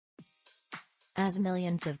As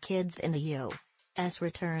millions of kids in the U.S.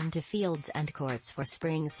 return to fields and courts for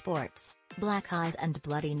spring sports, black eyes and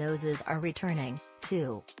bloody noses are returning,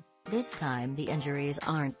 too. This time the injuries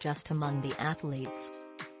aren't just among the athletes.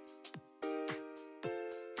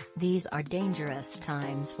 These are dangerous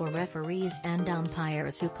times for referees and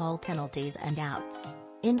umpires who call penalties and outs.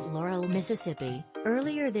 In Laurel, Mississippi,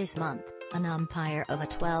 earlier this month, an umpire of a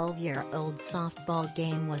 12-year-old softball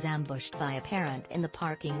game was ambushed by a parent in the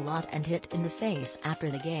parking lot and hit in the face after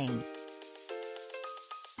the game.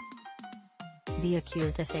 The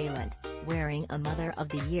accused assailant, wearing a Mother of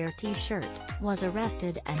the Year t-shirt, was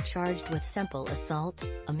arrested and charged with simple assault,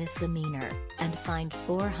 a misdemeanor, and fined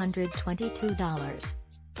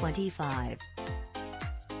 $422.25.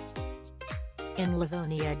 In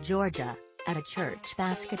Livonia, Georgia, at a church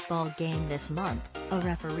basketball game this month, a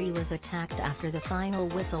referee was attacked after the final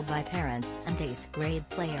whistle by parents and 8th grade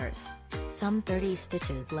players. Some 30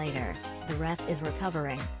 stitches later, the ref is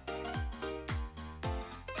recovering.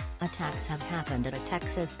 Attacks have happened at a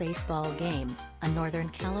Texas baseball game, a Northern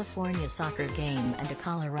California soccer game and a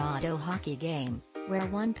Colorado hockey game, where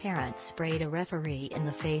one parent sprayed a referee in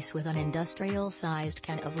the face with an industrial-sized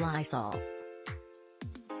can of Lysol.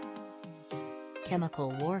 Chemical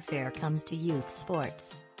warfare comes to youth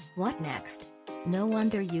sports. What next? No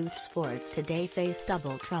wonder youth sports today face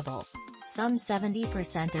double trouble. Some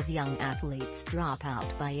 70% of young athletes drop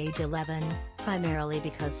out by age 11, primarily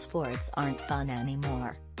because sports aren't fun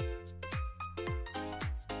anymore.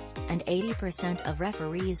 And 80% of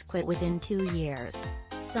referees quit within 2 years.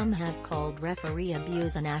 Some have called referee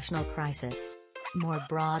abuse a national crisis. More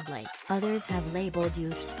broadly, others have labeled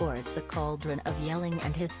youth sports a cauldron of yelling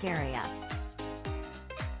and hysteria.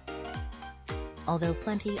 Although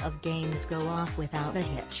plenty of games go off without a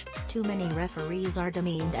hitch, too many referees are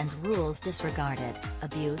demeaned and rules disregarded,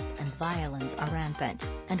 abuse and violence are rampant,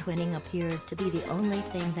 and winning appears to be the only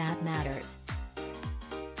thing that matters.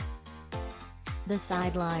 The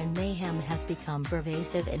sideline mayhem has become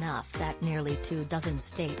pervasive enough that nearly 24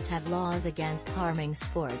 states have laws against harming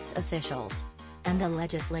sports officials. And the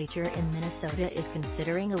legislature in Minnesota is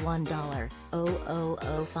considering a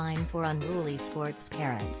 $1,000 fine for unruly sports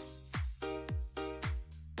parents.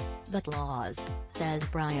 But laws, says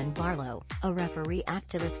Brian Barlow, a referee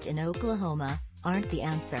activist in Oklahoma, aren't the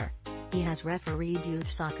answer. He has refereed youth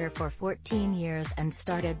soccer for 14 years and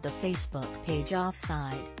started the Facebook page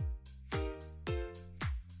Offside.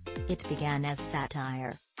 It began as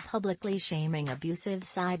satire, publicly shaming abusive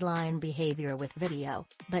sideline behavior with video,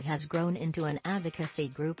 but has grown into an advocacy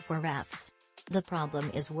group for refs. The problem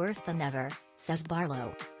is worse than ever, says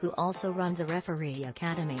Barlow, who also runs a referee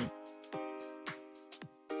academy.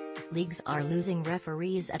 Leagues are losing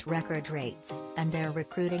referees at record rates, and they're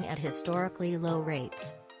recruiting at historically low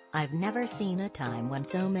rates. I've never seen a time when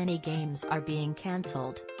so many games are being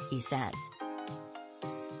cancelled, he says.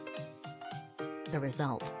 The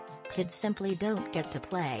result? Kids simply don't get to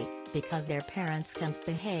play, because their parents can't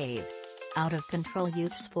behave. Out-of-control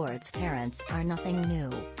youth sports parents are nothing new.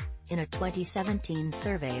 In a 2017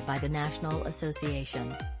 survey by the National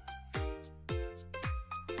Association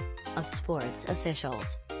of Sports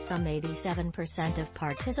Officials, some 87% of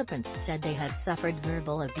participants said they had suffered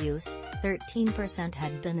verbal abuse, 13%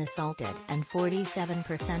 had been assaulted and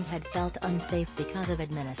 47% had felt unsafe because of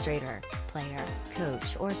administrator, player,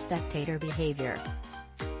 coach or spectator behavior.